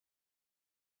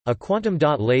A quantum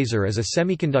dot laser is a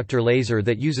semiconductor laser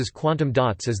that uses quantum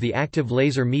dots as the active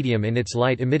laser medium in its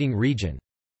light-emitting region.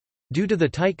 Due to the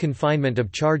tight confinement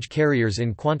of charge carriers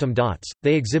in quantum dots,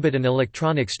 they exhibit an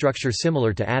electronic structure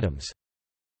similar to atoms.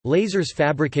 Lasers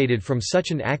fabricated from such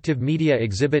an active media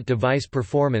exhibit device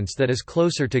performance that is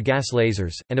closer to gas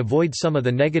lasers, and avoid some of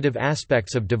the negative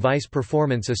aspects of device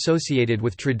performance associated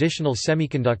with traditional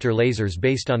semiconductor lasers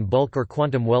based on bulk or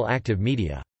quantum well-active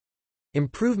media.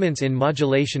 Improvements in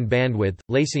modulation bandwidth,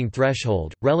 lacing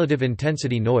threshold, relative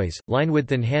intensity noise,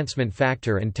 linewidth enhancement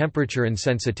factor and temperature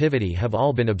insensitivity have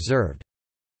all been observed.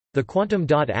 The quantum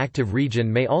dot active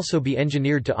region may also be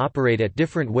engineered to operate at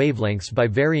different wavelengths by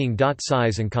varying dot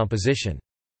size and composition.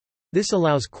 This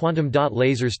allows quantum dot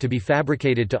lasers to be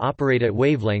fabricated to operate at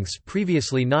wavelengths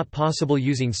previously not possible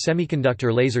using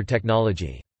semiconductor laser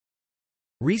technology.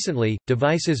 Recently,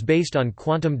 devices based on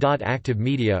quantum dot active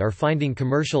media are finding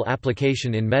commercial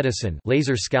application in medicine,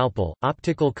 laser scalpel,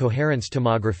 optical coherence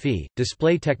tomography,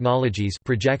 display technologies,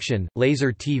 projection,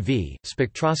 laser TV,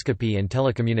 spectroscopy and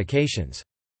telecommunications.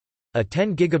 A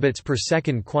 10 gigabits per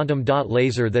second quantum dot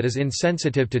laser that is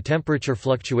insensitive to temperature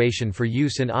fluctuation for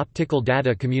use in optical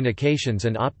data communications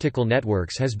and optical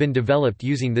networks has been developed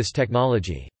using this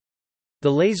technology.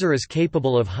 The laser is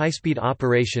capable of high-speed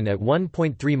operation at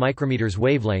 1.3 micrometers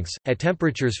wavelengths, at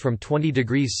temperatures from 20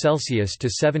 degrees Celsius to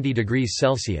 70 degrees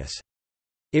Celsius.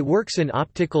 It works in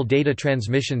optical data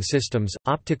transmission systems,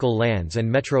 optical LANs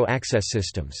and metro access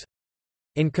systems.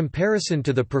 In comparison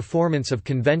to the performance of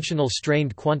conventional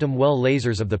strained quantum well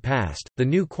lasers of the past, the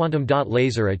new quantum dot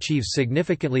laser achieves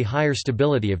significantly higher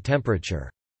stability of temperature.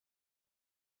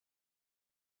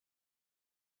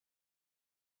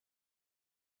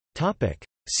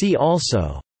 See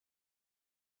also: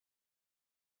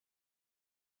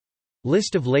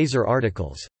 List of laser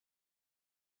articles.